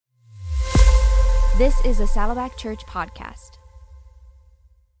This is a Saddleback Church podcast.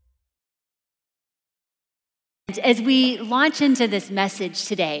 As we launch into this message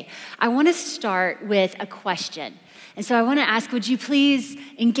today, I want to start with a question. And so I want to ask, would you please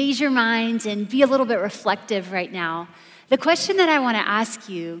engage your mind and be a little bit reflective right now? The question that I want to ask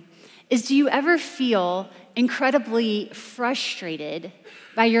you is, do you ever feel incredibly frustrated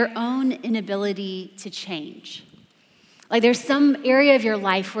by your own inability to change? Like there's some area of your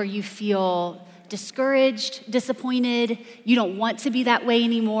life where you feel discouraged, disappointed, you don't want to be that way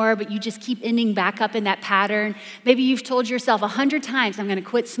anymore, but you just keep ending back up in that pattern. Maybe you've told yourself 100 times, I'm gonna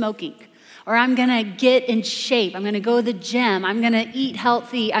quit smoking, or I'm gonna get in shape, I'm gonna go to the gym, I'm gonna eat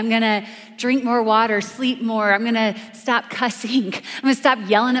healthy, I'm gonna drink more water, sleep more, I'm gonna stop cussing, I'm gonna stop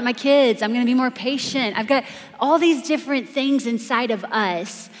yelling at my kids, I'm gonna be more patient. I've got all these different things inside of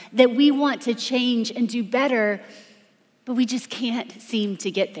us that we want to change and do better, but we just can't seem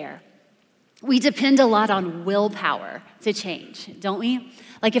to get there. We depend a lot on willpower to change, don't we?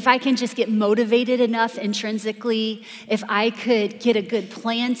 Like if I can just get motivated enough intrinsically, if I could get a good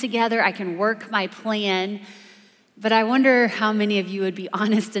plan together, I can work my plan. But I wonder how many of you would be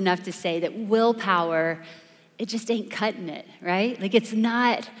honest enough to say that willpower, it just ain't cutting it, right? Like it's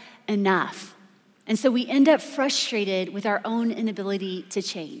not enough. And so we end up frustrated with our own inability to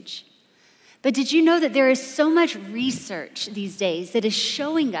change. But did you know that there is so much research these days that is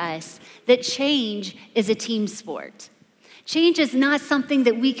showing us that change is a team sport? Change is not something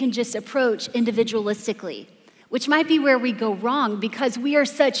that we can just approach individualistically, which might be where we go wrong because we are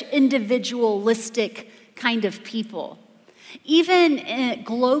such individualistic kind of people. Even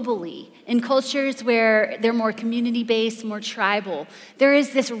globally, in cultures where they're more community-based, more tribal, there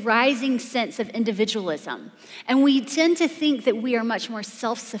is this rising sense of individualism. And we tend to think that we are much more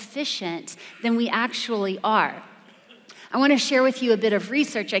self-sufficient than we actually are. I want to share with you a bit of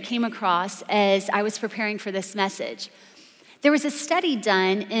research I came across as I was preparing for this message. There was a study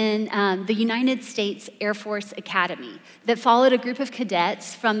done in the United States Air Force Academy that followed a group of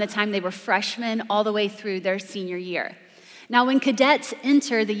cadets from the time they were freshmen all the way through their senior year. Now, when cadets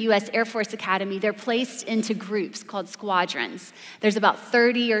enter the U.S. Air Force Academy, they're placed into groups called squadrons. There's about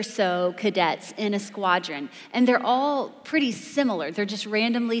 30 or so cadets in a squadron, and they're all pretty similar. They're just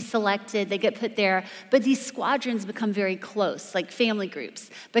randomly selected, they get put there, but these squadrons become very close, like family groups,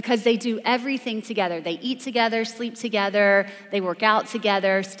 because they do everything together. They eat together, sleep together, they work out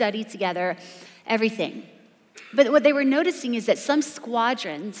together, study together, everything. But what they were noticing is that some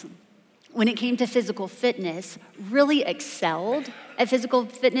squadrons, when it came to physical fitness, really excelled at physical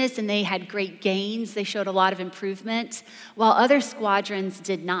fitness and they had great gains. They showed a lot of improvement, while other squadrons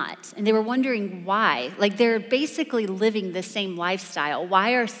did not. And they were wondering why. Like they're basically living the same lifestyle.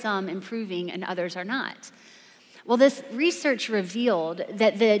 Why are some improving and others are not? Well, this research revealed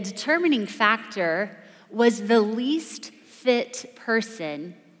that the determining factor was the least fit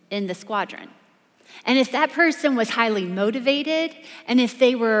person in the squadron. And if that person was highly motivated, and if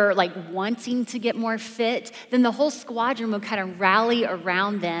they were like wanting to get more fit, then the whole squadron would kind of rally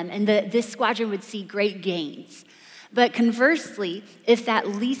around them, and this squadron would see great gains. But conversely, if that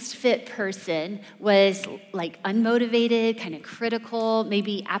least fit person was like unmotivated, kind of critical,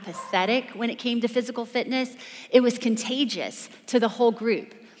 maybe apathetic when it came to physical fitness, it was contagious to the whole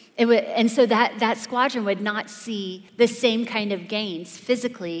group. And so that squadron would not see the same kind of gains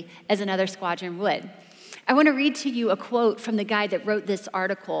physically as another squadron would. I want to read to you a quote from the guy that wrote this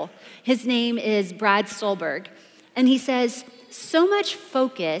article. His name is Brad Stulberg, and he says, "So much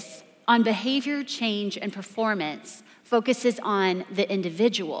focus on behavior change and performance focuses on the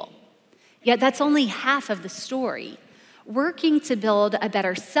individual. Yet that's only half of the story. Working to build a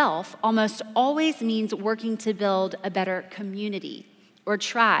better self almost always means working to build a better community or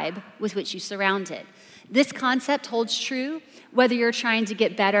tribe with which you surround it. This concept holds true whether you're trying to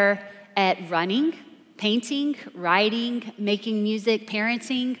get better at running, painting, writing, making music,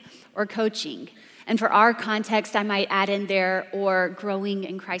 parenting, or coaching. And for our context, I might add in there, or growing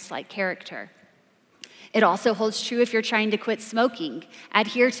in Christ-like character. It also holds true if you're trying to quit smoking,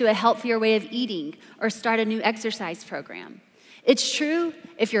 adhere to a healthier way of eating, or start a new exercise program. It's true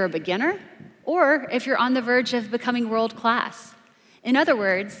if you're a beginner, or if you're on the verge of becoming world-class. In other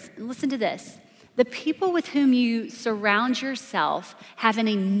words, listen to this, the people with whom you surround yourself have an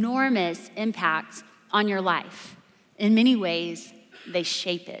enormous impact on your life. In many ways, they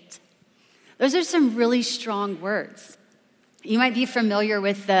shape it." Those are some really strong words. You might be familiar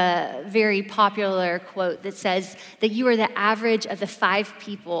with the very popular quote that says that you are the average of the 5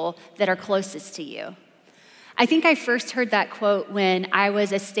 people that are closest to you. I think I first heard that quote when I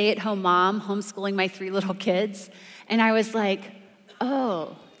was a stay-at-home mom homeschooling my 3 little kids, and I was like,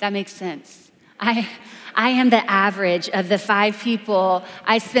 oh, that makes sense. I am the average of the 5 people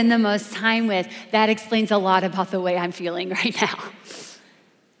I spend the most time with. That explains a lot about the way I'm feeling right now.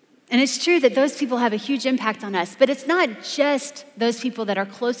 And it's true that those people have a huge impact on us, but it's not just those people that are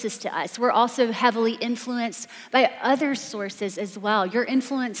closest to us. We're also heavily influenced by other sources as well. You're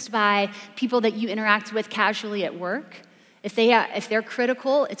influenced by people that you interact with casually at work. If they're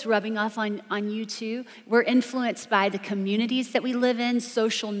critical, it's rubbing off on you too. We're influenced by the communities that we live in,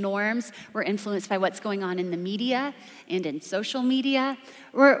 social norms. We're influenced by what's going on in the media and in social media.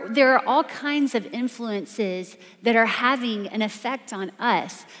 There are all kinds of influences that are having an effect on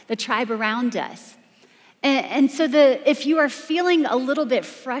us, the tribe around us. And so if you are feeling a little bit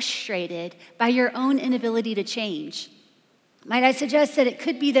frustrated by your own inability to change, might I suggest that it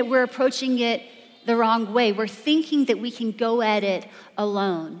could be that we're approaching it the wrong way. We're thinking that we can go at it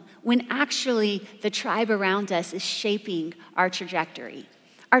alone, when actually the tribe around us is shaping our trajectory.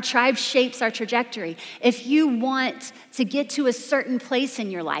 Our tribe shapes our trajectory. If you want to get to a certain place in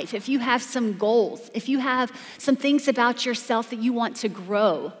your life, if you have some goals, if you have some things about yourself that you want to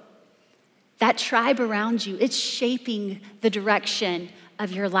grow, that tribe around you, it's shaping the direction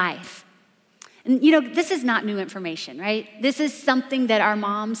of your life. And this is not new information, right? This is something that our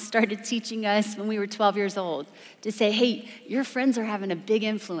moms started teaching us when we were 12 years old, to say, hey, your friends are having a big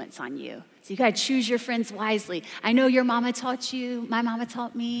influence on you. So you gotta choose your friends wisely. I know your mama taught you, my mama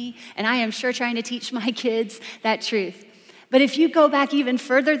taught me, and I am sure trying to teach my kids that truth. But if you go back even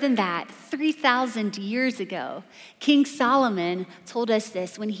further than that, 3,000 years ago, King Solomon told us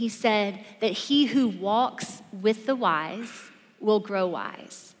this when he said that he who walks with the wise will grow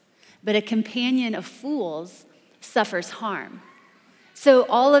wise, but a companion of fools suffers harm. So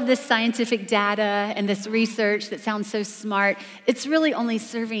all of this scientific data and this research that sounds so smart, it's really only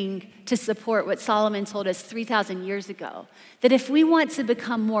serving to support what Solomon told us 3,000 years ago, that if we want to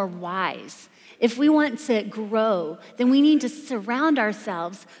become more wise, if we want to grow, then we need to surround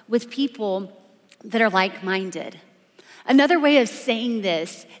ourselves with people that are like-minded. Another way of saying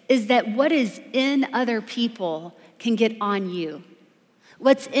this is that what is in other people can get on you.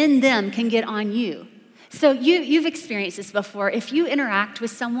 What's in them can get on you. So you've experienced this before. If you interact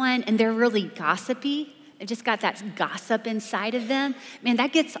with someone and they're really gossipy, they've just got that gossip inside of them, man,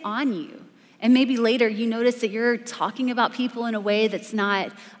 that gets on you. And maybe later you notice that you're talking about people in a way that's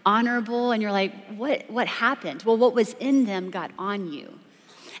not honorable, and you're like, what happened? Well, what was in them got on you.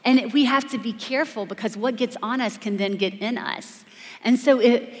 And we have to be careful, because what gets on us can then get in us. And so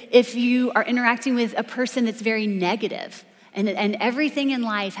if you are interacting with a person that's very negative, and everything in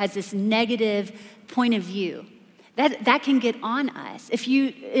life has this negative point of view, that can get on us.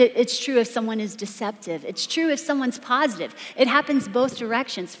 It's true if someone is deceptive. It's true if someone's positive. It happens both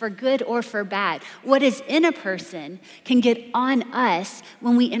directions, for good or for bad. What is in a person can get on us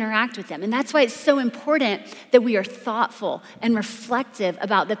when we interact with them. And that's why it's so important that we are thoughtful and reflective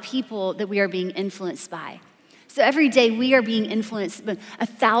about the people that we are being influenced by. So every day we are being influenced by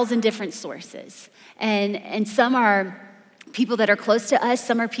 1,000 different sources. And some are people that are close to us,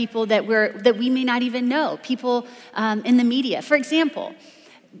 some are people that we may not even know, people in the media. For example,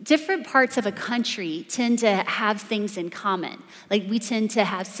 different parts of a country tend to have things in common. Like, we tend to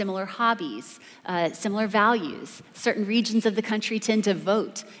have similar hobbies, similar values. Certain regions of the country tend to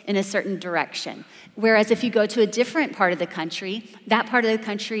vote in a certain direction. Whereas if you go to a different part of the country, that part of the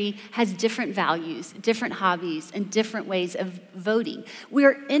country has different values, different hobbies, and different ways of voting.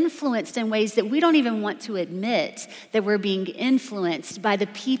 We're influenced in ways that we don't even want to admit that we're being influenced by the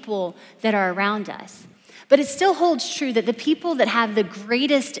people that are around us. But it still holds true that the people that have the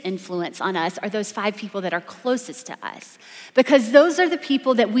greatest influence on us are those 5 people that are closest to us. Because those are the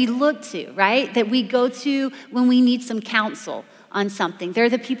people that we look to, right? That we go to when we need some counsel on something. They're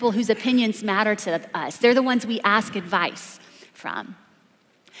the people whose opinions matter to us. They're the ones we ask advice from.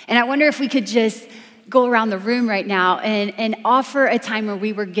 And I wonder if we could just go around the room right now and offer a time where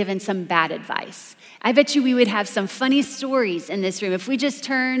we were given some bad advice. I bet you we would have some funny stories in this room if we just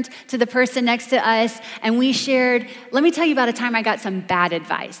turned to the person next to us and we shared, let me tell you about a time I got some bad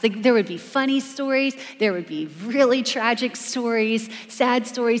advice. Like, there would be funny stories, there would be really tragic stories, sad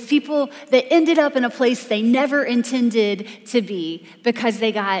stories, people that ended up in a place they never intended to be because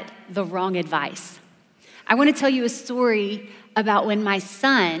they got the wrong advice. I want to tell you a story about when my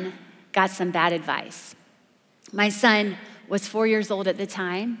son got some bad advice. My son was 4 years old at the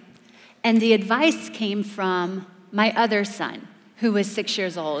time, and the advice came from my other son, who was 6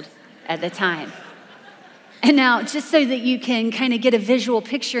 years old at the time. And now, just so that you can kind of get a visual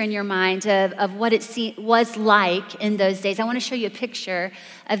picture in your mind of what it was like in those days, I want to show you a picture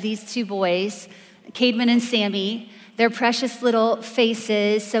of these 2 boys, Caedmon and Sammy. their precious little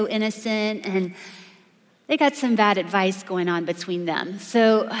faces, so innocent, and they got some bad advice going on between them.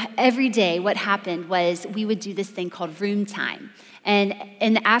 So every day what happened was we would do this thing called room time. And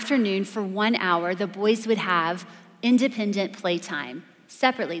in the afternoon for 1 hour, the boys would have independent playtime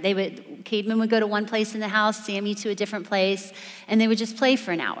separately. Cademan would go to one place in the house, Sammy to a different place, and they would just play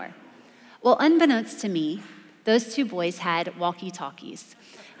for an hour. Well, unbeknownst to me, those two boys had walkie-talkies.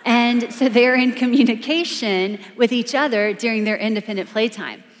 And so they're in communication with each other during their independent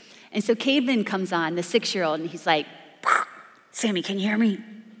playtime. And so Cademan comes on, the 6-year-old, and he's like, "Sammy, can you hear me?"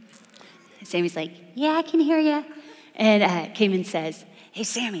 And Sammy's like, "Yeah, I can hear you." And Cademan says, "Hey,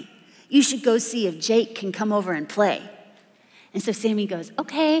 Sammy, you should go see if Jake can come over and play." And so Sammy goes,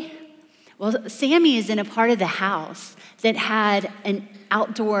 "Okay." Well, Sammy is in a part of the house that had an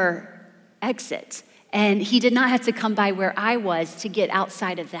outdoor exit, and he did not have to come by where I was to get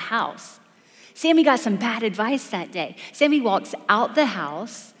outside of the house. Sammy got some bad advice that day. Sammy walks out the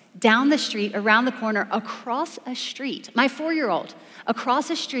house, down the street, around the corner, across a street. My 4-year-old, across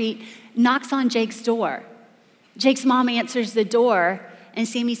a street, knocks on Jake's door. Jake's mom answers the door, and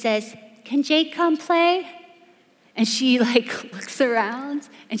Sammy says, "Can Jake come play?" And she looks around,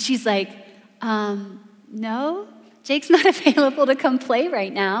 and she's like, "No, Jake's not available to come play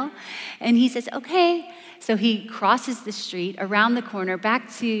right now." And he says, "Okay." So he crosses the street, around the corner, back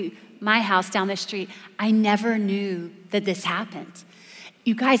to my house down the street. I never knew that this happened.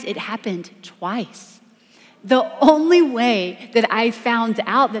 You guys, it happened twice. The only way that I found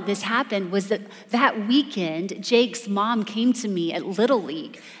out that this happened was that weekend, Jake's mom came to me at Little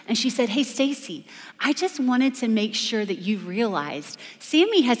League, and she said, "Hey, Stacy, I just wanted to make sure that you realized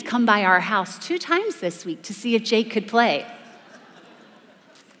Sammy has come by our house 2 times this week to see if Jake could play."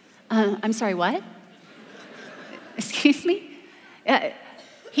 I'm sorry, what? Excuse me?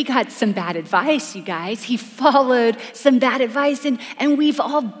 He got some bad advice, you guys. He followed some bad advice, and we've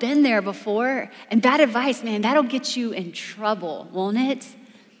all been there before. And bad advice, man, that'll get you in trouble, won't it?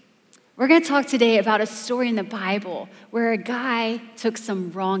 We're going to talk today about a story in the Bible where a guy took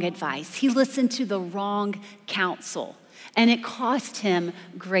some wrong advice. He listened to the wrong counsel, and it cost him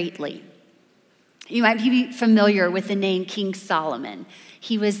greatly. You might be familiar with the name King Solomon.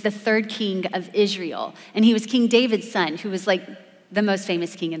 He was the 3rd king of Israel, and he was King David's son, who was the most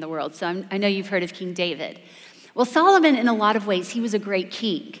famous king in the world. So I know you've heard of King David. Well, Solomon, in a lot of ways, he was a great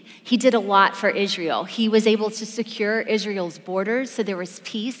king. He did a lot for Israel. He was able to secure Israel's borders, so there was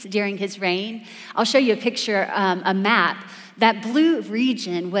peace during his reign. I'll show you a picture, a map. That blue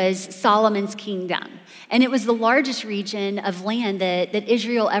region was Solomon's kingdom, and it was the largest region of land that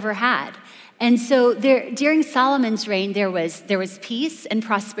Israel ever had. And so during Solomon's reign, there was peace and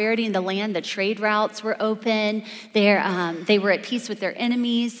prosperity in the land. The trade routes were open. They were at peace with their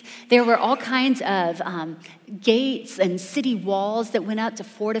enemies. There were all kinds of gates and city walls that went up to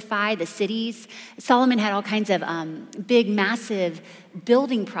fortify the cities. Solomon had all kinds of big, massive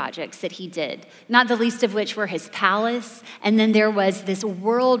building projects that he did, not the least of which were his palace. And then there was this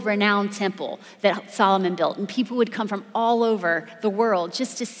world-renowned temple that Solomon built, and people would come from all over the world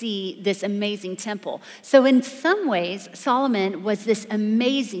just to see this amazing temple. So in some ways, Solomon was this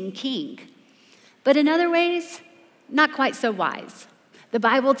amazing king. But in other ways, not quite so wise. The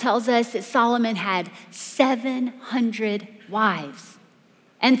Bible tells us that Solomon had 700 wives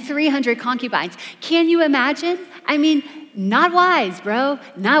and 300 concubines. Can you imagine? I mean, not wise, bro,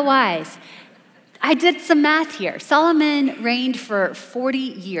 not wise. I did some math here. Solomon reigned for 40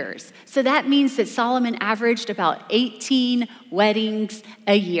 years. So that means that Solomon averaged about 18 weddings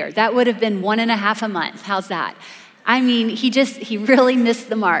a year. That would have been 1.5 a month. How's that? I mean, he really missed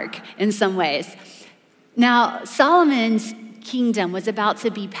the mark in some ways. Now, Solomon's kingdom was about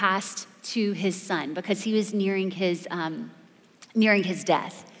to be passed to his son because he was nearing his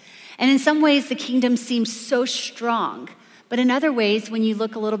death. And in some ways, the kingdom seems so strong. But in other ways, when you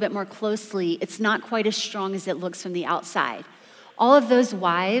look a little bit more closely, it's not quite as strong as it looks from the outside. All of those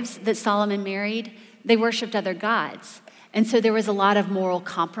wives that Solomon married, they worshiped other gods. And so there was a lot of moral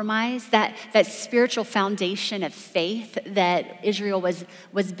compromise. That spiritual foundation of faith that Israel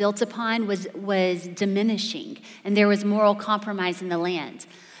was built upon was diminishing. And there was moral compromise in the land.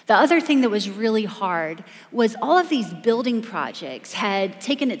 The other thing that was really hard was all of these building projects had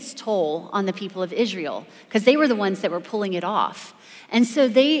taken its toll on the people of Israel because they were the ones that were pulling it off. And so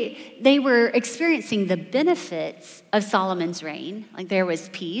they were experiencing the benefits of Solomon's reign. Like there was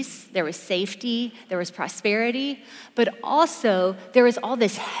peace, there was safety, there was prosperity, but also there was all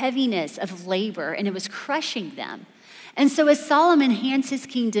this heaviness of labor, and it was crushing them. And so as Solomon hands his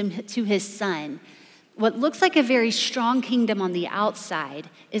kingdom to his son, what looks like a very strong kingdom on the outside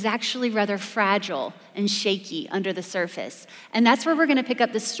is actually rather fragile and shaky under the surface. And that's where we're going to pick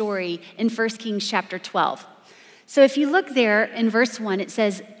up the story in 1 Kings chapter 12. So if you look there in verse 1, it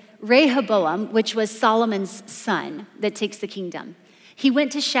says, Rehoboam, which was Solomon's son that takes the kingdom, he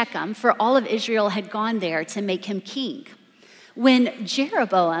went to Shechem, for all of Israel had gone there to make him king. When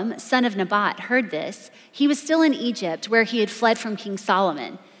Jeroboam, son of Nebat, heard this, he was still in Egypt, where he had fled from King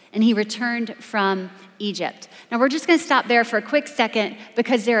Solomon, and he returned from Egypt. Now, we're just going to stop there for a quick second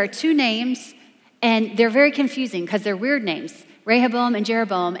because there are two names, and they're very confusing because they're weird names, Rehoboam and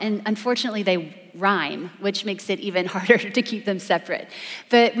Jeroboam, and unfortunately, they rhyme, which makes it even harder to keep them separate.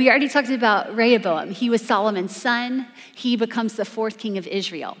 But we already talked about Rehoboam. He was Solomon's son. He becomes the fourth king of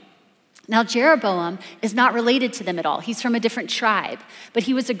Israel. Now, Jeroboam is not related to them at all. He's from a different tribe, but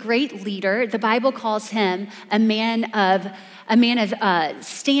he was a great leader. The Bible calls him a man of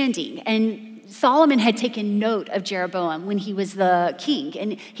standing. And Solomon had taken note of Jeroboam when he was the king,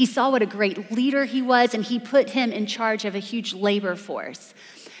 and he saw what a great leader he was, and he put him in charge of a huge labor force.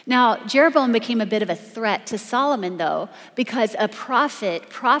 Now, Jeroboam became a bit of a threat to Solomon, though, because a prophet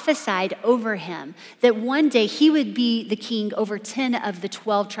prophesied over him that one day he would be the king over 10 of the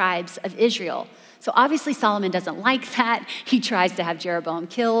 12 tribes of Israel. So obviously Solomon doesn't like that. He tries to have Jeroboam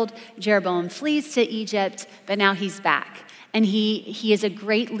killed. Jeroboam flees to Egypt, but now he's back. And he is a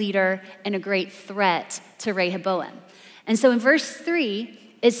great leader and a great threat to Rehoboam. And so in verse 3,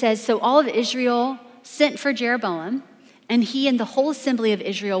 it says, so all of Israel sent for Jeroboam, and he and the whole assembly of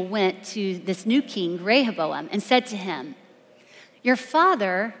Israel went to this new king, Rehoboam, and said to him, your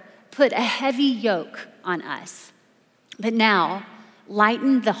father put a heavy yoke on us, but now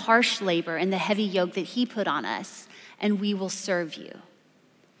lighten the harsh labor and the heavy yoke that he put on us, and we will serve you.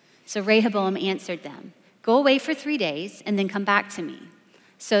 So Rehoboam answered them, go away for 3 days and then come back to me.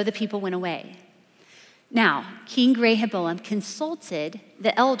 So the people went away. Now, King Rehoboam consulted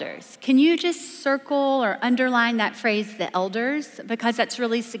the elders. Can you just circle or underline that phrase, the elders? Because that's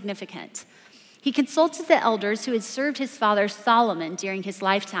really significant. He consulted the elders who had served his father Solomon during his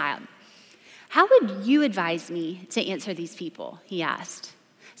lifetime. How would you advise me to answer these people? He asked.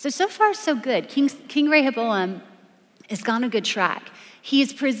 So far, so good. King Rehoboam has gone a good track. He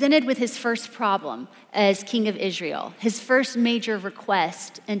is presented with his first problem as king of Israel, his first major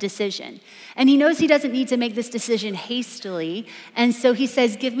request and decision. And he knows he doesn't need to make this decision hastily. And so he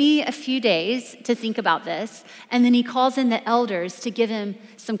says, give me a few days to think about this. And then he calls in the elders to give him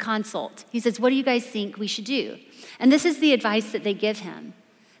some consult. He says, what do you guys think we should do? And this is the advice that they give him.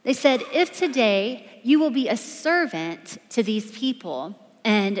 They said, if today you will be a servant to these people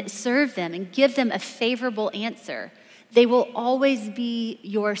and serve them and give them a favorable answer, they will always be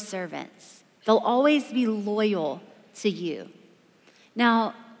your servants. They'll always be loyal to you.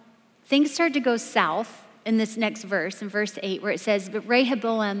 Now, things start to go south in this next verse, in verse 8, where it says, but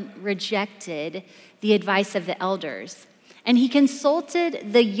Rehoboam rejected the advice of the elders, and he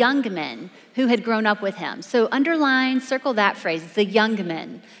consulted the young men who had grown up with him. So underline, circle that phrase, the young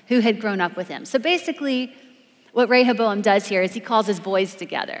men who had grown up with him. So basically, what Rehoboam does here is he calls his boys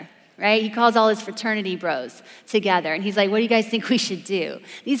together. Right? He calls all his fraternity bros together, and he's like, what do you guys think we should do?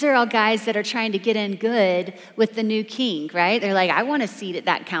 These are all guys that are trying to get in good with the new king, right? They're like, I want a seat at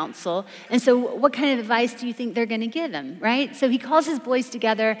that council. And so what kind of advice do you think they're going to give him, right? So he calls his boys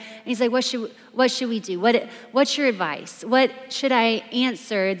together, and he's like, what should we do? What's your advice? What should I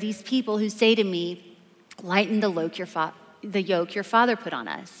answer these people who say to me, lighten the yoke your father put on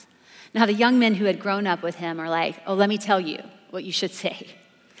us? Now, the young men who had grown up with him are like, oh, let me tell you what you should say.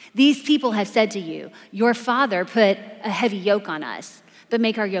 These people have said to you, your father put a heavy yoke on us, but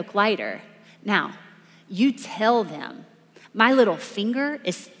make our yoke lighter. Now, you tell them, my little finger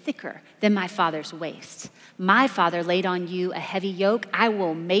is thicker than my father's waist. My father laid on you a heavy yoke. I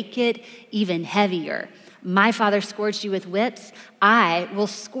will make it even heavier. My father scourged you with whips. I will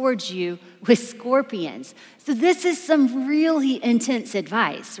scourge you with scorpions. So this is some really intense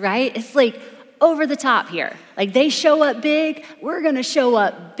advice, right? It's like, over the top here. Like they show up big, we're gonna show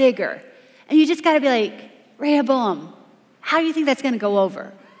up bigger. And you just gotta be like, Rehoboam, how do you think that's gonna go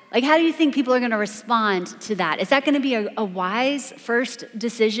over? Like, how do you think people are gonna respond to that? Is that gonna be a wise first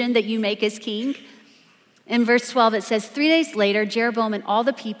decision that you make as king? In verse 12, it says, 3 days later, Jeroboam and all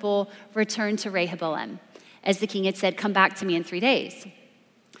the people returned to Rehoboam. As the king had said, come back to me in 3 days.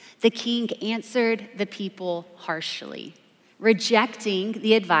 The king answered the people harshly, rejecting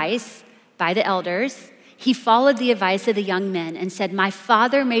the advice by the elders. He followed the advice of the young men and said, my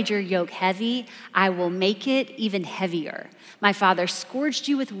father made your yoke heavy. I will make it even heavier. My father scourged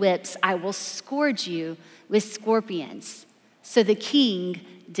you with whips. I will scourge you with scorpions. So the king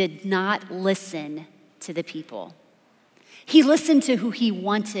did not listen to the people. He listened to who he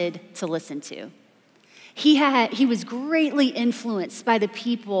wanted to listen to. He was greatly influenced by the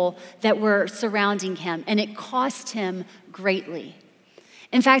people that were surrounding him, and it cost him greatly.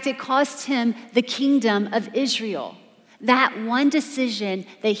 In fact, it cost him the kingdom of Israel. That one decision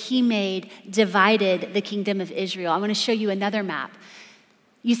that he made divided the kingdom of Israel. I want to show you another map.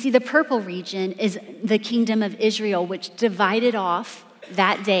 You see, the purple region is the kingdom of Israel, which divided off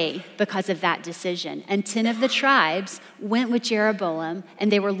that day because of that decision. And 10 of the tribes went with Jeroboam,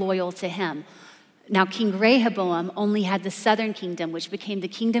 and they were loyal to him. Now, King Rehoboam only had the southern kingdom, which became the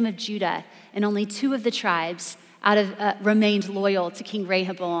kingdom of Judah, and only 2 of the tribes remained loyal to King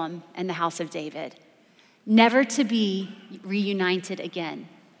Rehoboam and the house of David, never to be reunited again.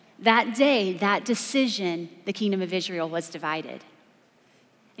 That day, that decision, the kingdom of Israel was divided.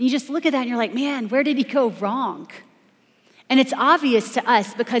 And you just look at that and you're like, man, where did he go wrong? And it's obvious to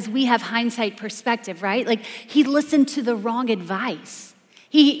us because we have hindsight perspective, right? Like, he listened to the wrong advice.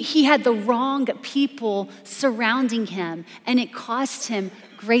 He had the wrong people surrounding him, and it cost him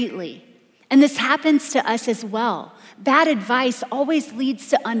greatly. And this happens to us as well. Bad advice always leads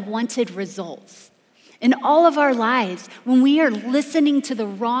to unwanted results. In all of our lives, when we are listening to the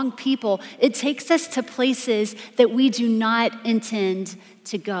wrong people, it takes us to places that we do not intend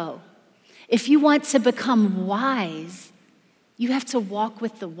to go. If you want to become wise, you have to walk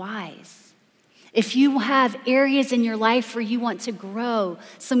with the wise. If you have areas in your life where you want to grow,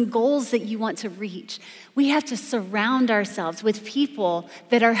 some goals that you want to reach, we have to surround ourselves with people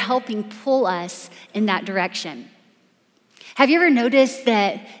that are helping pull us in that direction. Have you ever noticed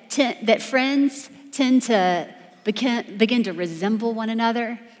that friends tend to begin to resemble one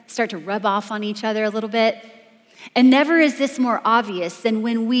another, start to rub off on each other a little bit? And never is this more obvious than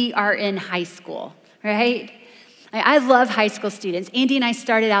when we are in high school, right? I love high school students. Andy and I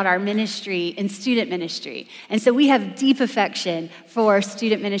started out our ministry in student ministry. And so we have deep affection for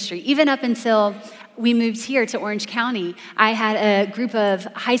student ministry. Even up until we moved here to Orange County, I had a group of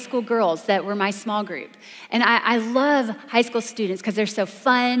high school girls that were my small group. And I love high school students because they're so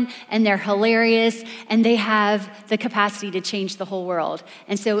fun and they're hilarious and they have the capacity to change the whole world.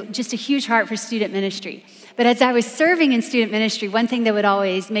 And so just a huge heart for student ministry. But as I was serving in student ministry, one thing that would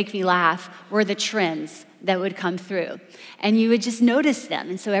always make me laugh were the trends that would come through. And you would just notice them.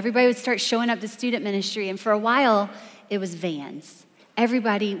 And so everybody would start showing up to student ministry. And for a while, it was Vans.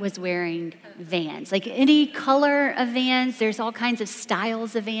 Everybody was wearing Vans. Like any color of Vans, there's all kinds of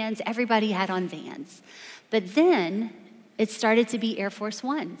styles of Vans. Everybody had on Vans. But then it started to be Air Force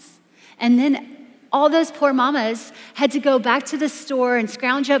Ones. And then all those poor mamas had to go back to the store and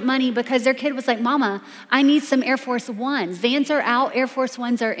scrounge up money because their kid was like, Mama, I need some Air Force Ones. Vans are out, Air Force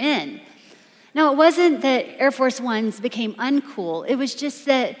Ones are in. Now, it wasn't that Air Force Ones became uncool. It was just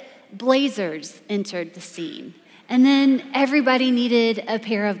that Blazers entered the scene. And then everybody needed a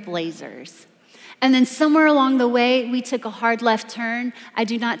pair of Blazers. And then somewhere along the way, we took a hard left turn. I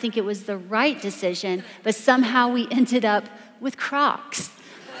do not think it was the right decision, but somehow we ended up with Crocs.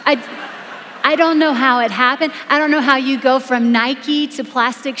 I don't know how it happened. I don't know how you go from Nike to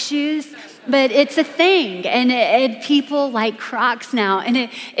plastic shoes, but it's a thing, and people like Crocs now, and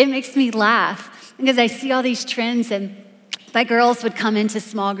it makes me laugh because I see all these trends, and my girls would come into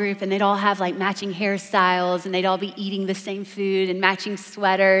small group, and they'd all have like matching hairstyles, and they'd all be eating the same food and matching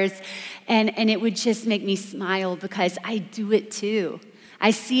sweaters, and it would just make me smile because I do it too. I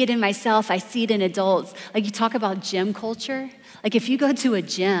see it in myself. I see it in adults. Like, you talk about gym culture. Like, if you go to a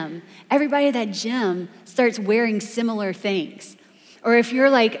gym, everybody at that gym starts wearing similar things. Or if you're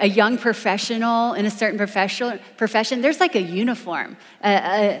like a young professional in a certain profession, there's like a uniform,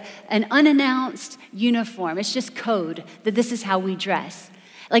 an unannounced uniform. It's just code that this is how we dress.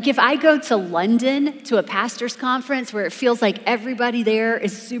 Like, if I go to London to a pastor's conference where it feels like everybody there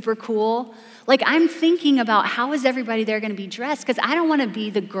is super cool, like, I'm thinking about how is everybody there going to be dressed? Because I don't want to be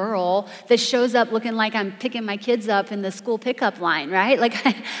the girl that shows up looking like I'm picking my kids up in the school pickup line, right? Like,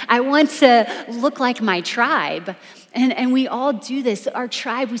 I want to look like my tribe. And we all do this. Our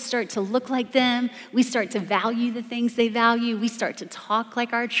tribe, we start to look like them. We start to value the things they value. We start to talk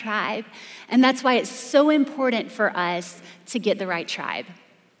like our tribe. And that's why it's so important for us to get the right tribe.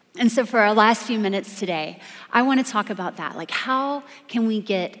 And so for our last few minutes today, I want to talk about that. Like, how can we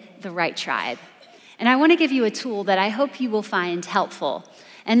get the right tribe? And I want to give you a tool that I hope you will find helpful.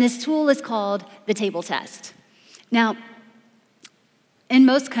 And this tool is called the table test. Now, in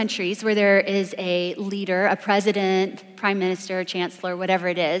most countries where there is a leader, a president, prime minister, chancellor, whatever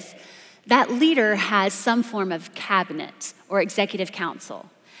it is, that leader has some form of cabinet or executive council.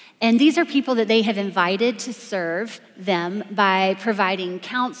 And these are people that they have invited to serve them by providing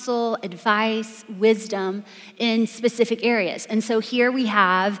counsel, advice, wisdom in specific areas. And so here we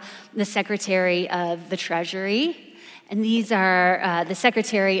have the Secretary of the Treasury, and these are the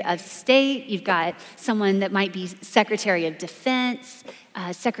Secretary of State. You've got someone that might be Secretary of Defense,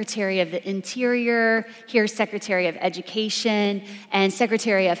 Secretary of the Interior, here's Secretary of Education, and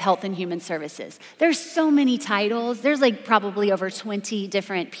Secretary of Health and Human Services. There's so many titles. There's like probably over 20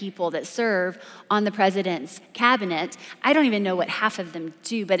 different people that serve on the president's cabinet. I don't even know what half of them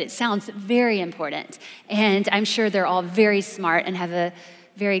do, but it sounds very important. And I'm sure they're all very smart and have a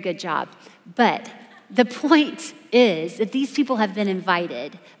very good job. But the point is that these people have been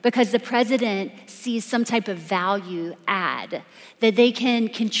invited because the president sees some type of value add, that they can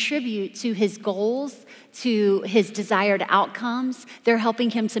contribute to his goals, to his desired outcomes. They're helping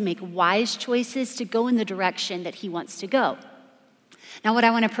him to make wise choices to go in the direction that he wants to go. Now, what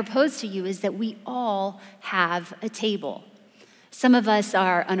I want to propose to you is that we all have a table. Some of us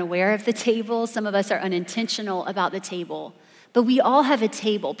are unaware of the table. Some of us are unintentional about the table. But we all have a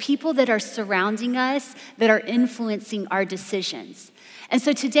table, people that are surrounding us, that are influencing our decisions. And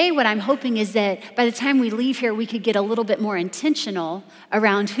so today what I'm hoping is that by the time we leave here, we could get a little bit more intentional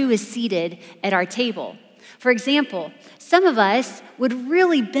around who is seated at our table. For example, some of us would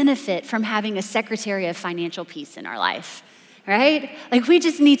really benefit from having a Secretary of Financial Peace in our life, right? Like we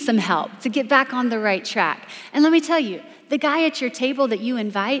just need some help to get back on the right track. And let me tell you, the guy at your table that you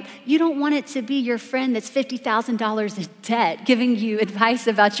invite, you don't want it to be your friend that's $50,000 in debt giving you advice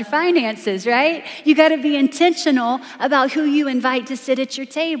about your finances, right? You got to be intentional about who you invite to sit at your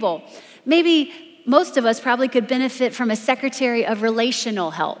table. Maybe most of us probably could benefit from a Secretary of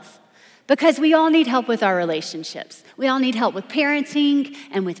Relational Health, because we all need help with our relationships. We all need help with parenting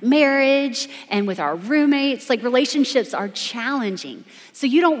and with marriage and with our roommates. Like relationships are challenging. So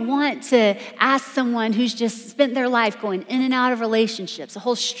you don't want to ask someone who's just spent their life going in and out of relationships, a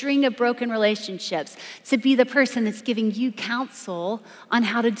whole string of broken relationships, to be the person that's giving you counsel on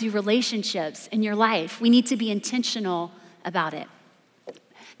how to do relationships in your life. We need to be intentional about it.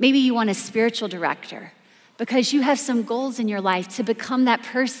 Maybe you want a spiritual director, because you have some goals in your life to become that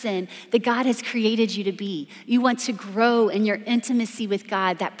person that God has created you to be. You want to grow in your intimacy with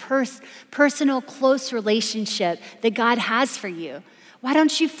God, that personal, close relationship that God has for you. Why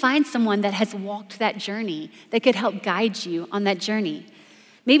don't you find someone that has walked that journey that could help guide you on that journey?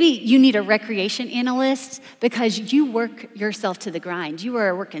 Maybe you need a recreation analyst because you work yourself to the grind. You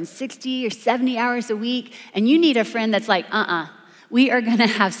are working 60 or 70 hours a week, and you need a friend that's like, we are gonna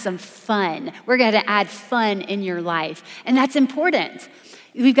have some fun. We're gonna add fun in your life. And that's important.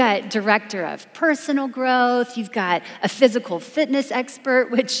 We've got director of personal growth. You've got a physical fitness expert,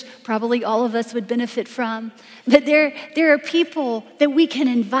 which probably all of us would benefit from. But there are people that we can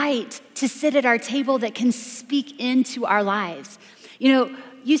invite to sit at our table that can speak into our lives. You know,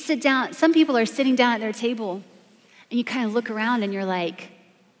 you sit down, some people are sitting down at their table and you kind of look around and you're like,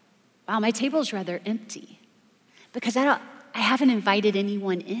 wow, my table's rather empty because I haven't invited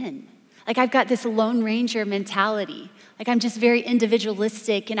anyone in. Like I've got this Lone Ranger mentality. Like I'm just very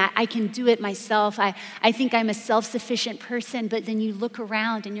individualistic and I can do it myself. I think I'm a self-sufficient person, but then you look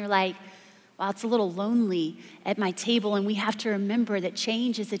around and you're like, wow, it's a little lonely at my table, and we have to remember that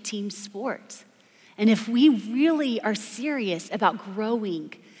change is a team sport. And if we really are serious about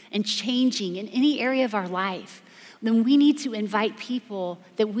growing and changing in any area of our life, then we need to invite people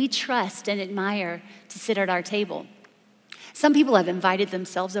that we trust and admire to sit at our table. Some people have invited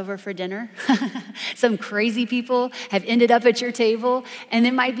themselves over for dinner. Some crazy people have ended up at your table, and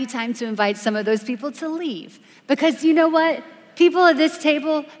it might be time to invite some of those people to leave. Because you know what? People at this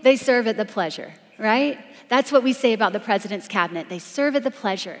table, they serve at the pleasure, right? That's what we say about the president's cabinet. They serve at the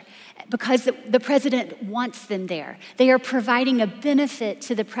pleasure because the president wants them there. They are providing a benefit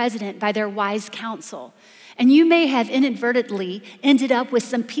to the president by their wise counsel. And you may have inadvertently ended up with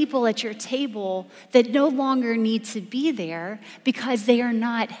some people at your table that no longer need to be there because they are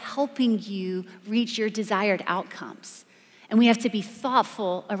not helping you reach your desired outcomes. And we have to be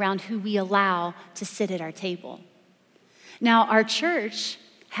thoughtful around who we allow to sit at our table. Now, our church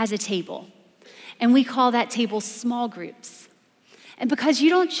has a table, and we call that table small groups. And because you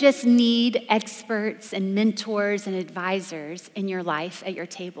don't just need experts and mentors and advisors in your life at your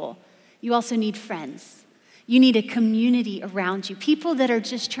table, you also need friends. You need a community around you, people that are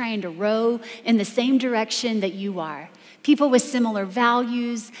just trying to row in the same direction that you are, people with similar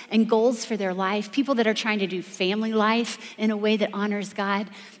values and goals for their life, people that are trying to do family life in a way that honors God.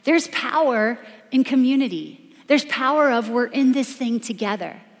 There's power in community. There's power of we're in this thing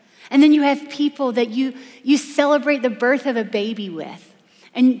together. And then you have people that you celebrate the birth of a baby with.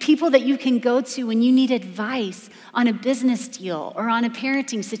 and people that you can go to when you need advice on a business deal or on a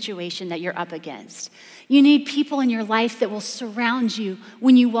parenting situation that you're up against. You need people in your life that will surround you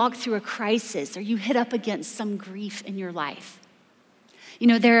when you walk through a crisis or you hit up against some grief in your life.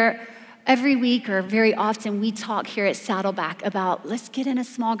 Every week or very often we talk here at Saddleback about let's get in a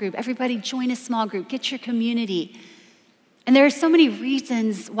small group. Everybody join a small group, get your community. And there are so many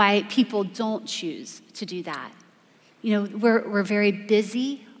reasons why people don't choose to do that. We're very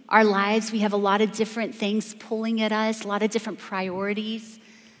busy. Our lives, we have a lot of different things pulling at us, a lot of different priorities.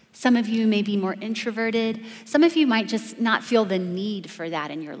 Some of you may be more introverted. Some of you might just not feel the need for that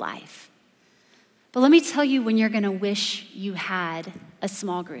in your life. But let me tell you when you're going to wish you had a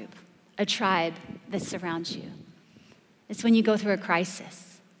small group, a tribe that surrounds you. It's when you go through a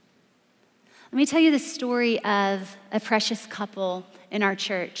crisis. Let me tell you the story of a precious couple in our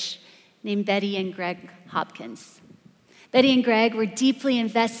church named Betty and Greg Hopkins. Betty and Greg were deeply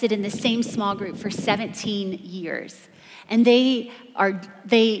invested in the same small group for 17 years. And they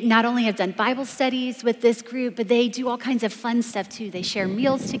not only have done Bible studies with this group, but they do all kinds of fun stuff too. They share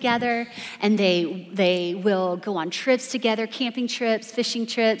meals together, and they will go on trips together, camping trips, fishing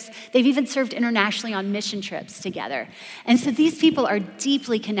trips. They've even served internationally on mission trips together. And so these people are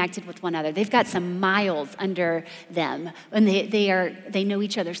deeply connected with one another. They've got some miles under them, and they know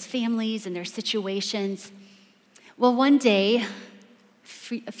each other's families and their situations. Well, one day,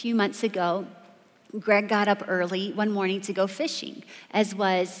 a few months ago, Greg got up early one morning to go fishing, as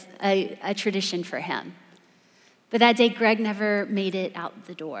was a tradition for him. But that day, Greg never made it out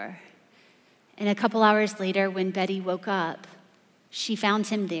the door. And a couple hours later, when Betty woke up, she found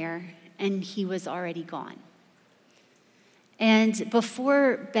him there, and he was already gone. And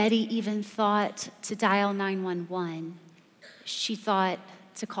before Betty even thought to dial 911, she thought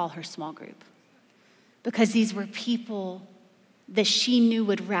to call her small group, because these were people that she knew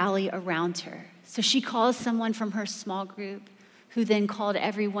would rally around her. So she calls someone from her small group, who then called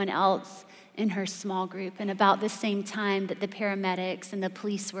everyone else in her small group. And about the same time that the paramedics and the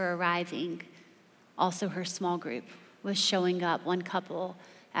police were arriving, also her small group was showing up, one couple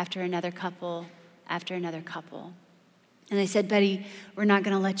after another couple after another couple. And they said, Betty, we're not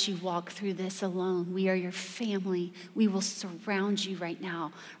going to let you walk through this alone. We are your family. We will surround you right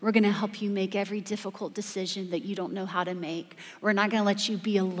now. We're going to help you make every difficult decision that you don't know how to make. We're not going to let you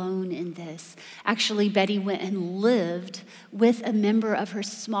be alone in this. Actually, Betty went and lived with a member of her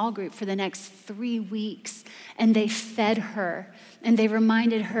small group for the next 3 weeks, and they fed her, and they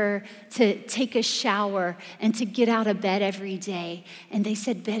reminded her to take a shower and to get out of bed every day. And they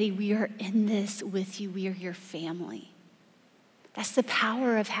said, Betty, we are in this with you. We are your family. That's the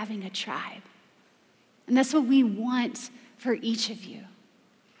power of having a tribe. And that's what we want for each of you.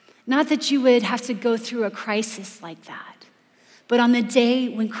 Not that you would have to go through a crisis like that, but on the day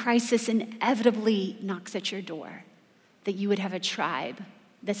when crisis inevitably knocks at your door, that you would have a tribe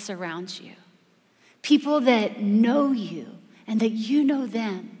that surrounds you. People that know you and that you know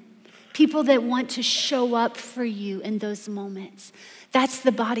them. People that want to show up for you in those moments. That's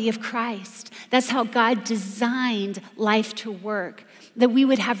the body of Christ. That's how God designed life to work, that we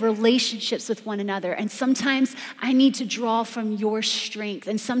would have relationships with one another. And sometimes I need to draw from your strength,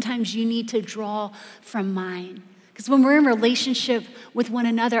 and sometimes you need to draw from mine. Because when we're in relationship with one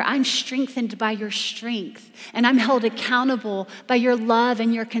another, I'm strengthened by your strength, and I'm held accountable by your love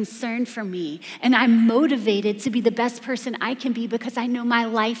and your concern for me. And I'm motivated to be the best person I can be because I know my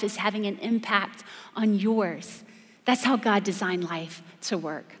life is having an impact on yours. That's how God designed life to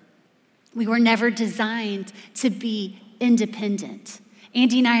work. We were never designed to be independent.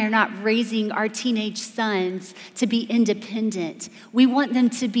 Andy and I are not raising our teenage sons to be independent. We want them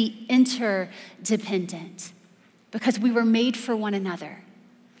to be interdependent because we were made for one another.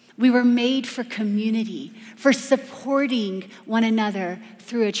 We were made for community, for supporting one another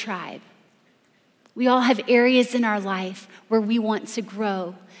through a tribe. We all have areas in our life where we want to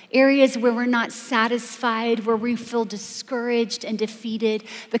grow, areas where we're not satisfied, where we feel discouraged and defeated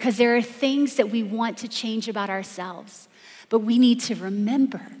because there are things that we want to change about ourselves. But we need to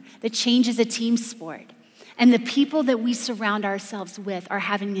remember that change is a team sport, and the people that we surround ourselves with are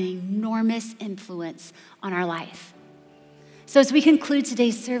having an enormous influence on our life. So as we conclude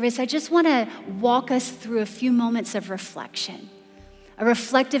today's service, I just want to walk us through a few moments of reflection, a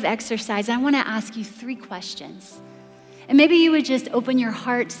reflective exercise. I want to ask you 3 questions. And maybe you would just open your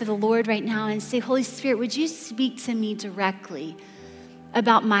heart to the Lord right now and say, Holy Spirit, would you speak to me directly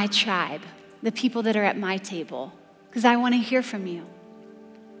about my tribe, the people that are at my table? Because I want to hear from you.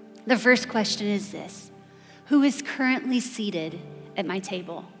 The first question is this: who is currently seated at my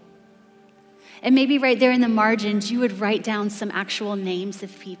table? And maybe right there in the margins, you would write down some actual names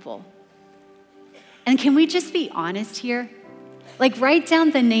of people. And can we just be honest here? Like, write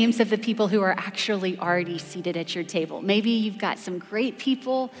down the names of the people who are actually already seated at your table. Maybe you've got some great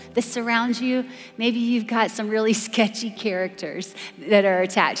people that surround you. Maybe you've got some really sketchy characters that are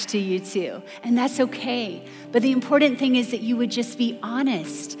attached to you too. And that's okay. But the important thing is that you would just be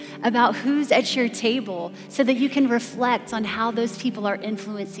honest about who's at your table so that you can reflect on how those people are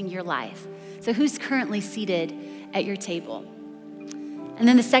influencing your life. So who's currently seated at your table? And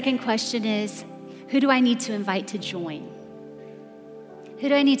then the second question is, who do I need to invite to join? Who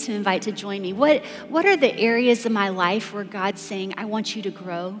do I need to invite to join me? What are the areas of my life where God's saying, I want you to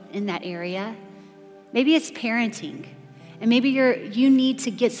grow in that area? Maybe it's parenting. And maybe you need to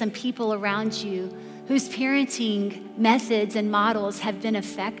get some people around you whose parenting methods and models have been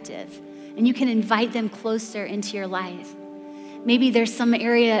effective. And you can invite them closer into your life. Maybe there's some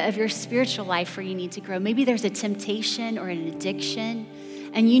area of your spiritual life where you need to grow. Maybe there's a temptation or an addiction,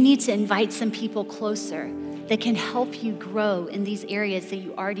 and you need to invite some people closer that can help you grow in these areas that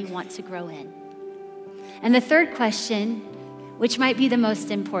you already want to grow in. And the third question, which might be the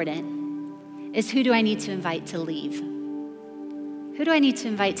most important, is who do I need to invite to leave? Who do I need to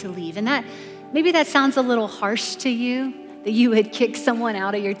invite to leave? And maybe that sounds a little harsh to you, that you would kick someone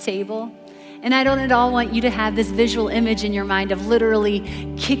out of your table. And I don't at all want you to have this visual image in your mind of literally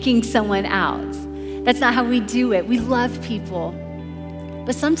kicking someone out. That's not how we do it. We love people.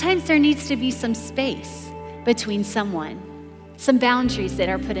 But sometimes there needs to be some space between someone, some boundaries that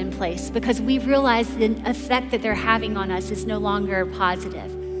are put in place because we realize the effect that they're having on us is no longer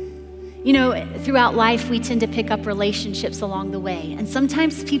positive. You know, throughout life, we tend to pick up relationships along the way. And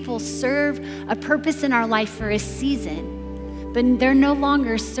sometimes people serve a purpose in our life for a season, but they're no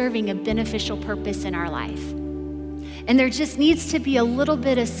longer serving a beneficial purpose in our life. And there just needs to be a little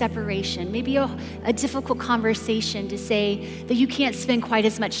bit of separation, maybe a difficult conversation to say that you can't spend quite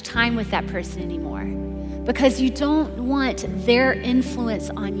as much time with that person anymore because you don't want their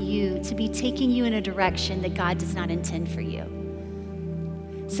influence on you to be taking you in a direction that God does not intend for you.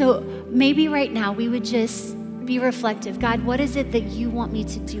 So maybe right now we would just be reflective. God, what is it that you want me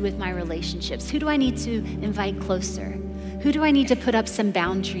to do with my relationships? Who do I need to invite closer? Who do I need to put up some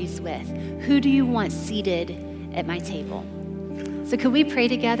boundaries with? Who do you want seated at my table? So could we pray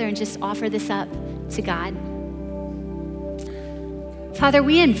together and just offer this up to God? Father,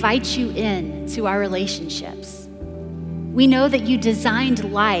 we invite you in to our relationships. We know that you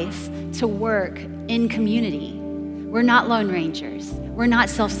designed life to work in community. We're not lone rangers. We're not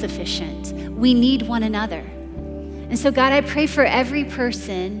self-sufficient. We need one another. And so God, I pray for every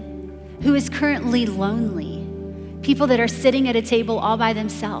person who is currently lonely, people that are sitting at a table all by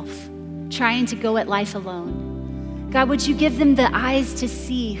themselves, trying to go at life alone. God, would you give them the eyes to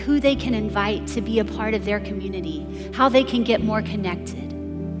see who they can invite to be a part of their community, how they can get more connected.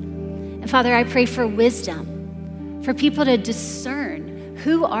 And Father, I pray for wisdom, for people to discern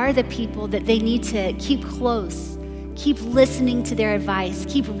who are the people that they need to keep close, keep listening to their advice,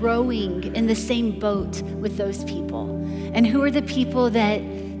 keep rowing in the same boat with those people. And who are the people that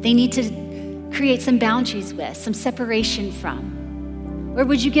they need to create some boundaries with, some separation from. Or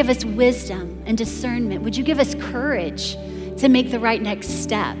would you give us wisdom and discernment? Would you give us courage to make the right next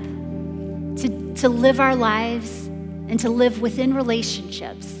step, to live our lives and to live within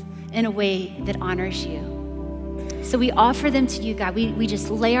relationships in a way that honors you? So we offer them to you, God. We just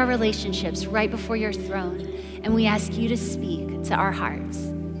lay our relationships right before your throne, and we ask you to speak to our hearts.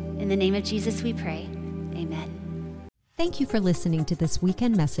 In the name of Jesus we pray, amen. Thank you for listening to this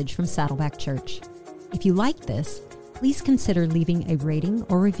weekend message from Saddleback Church. If you like this, please consider leaving a rating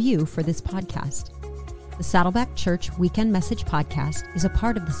or review for this podcast. The Saddleback Church Weekend Message Podcast is a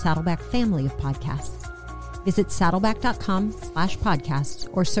part of the Saddleback family of podcasts. Visit saddleback.com/podcasts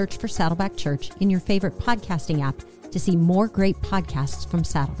or search for Saddleback Church in your favorite podcasting app to see more great podcasts from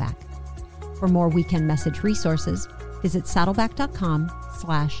Saddleback. For more weekend message resources, visit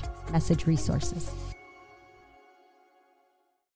saddleback.com/message resources.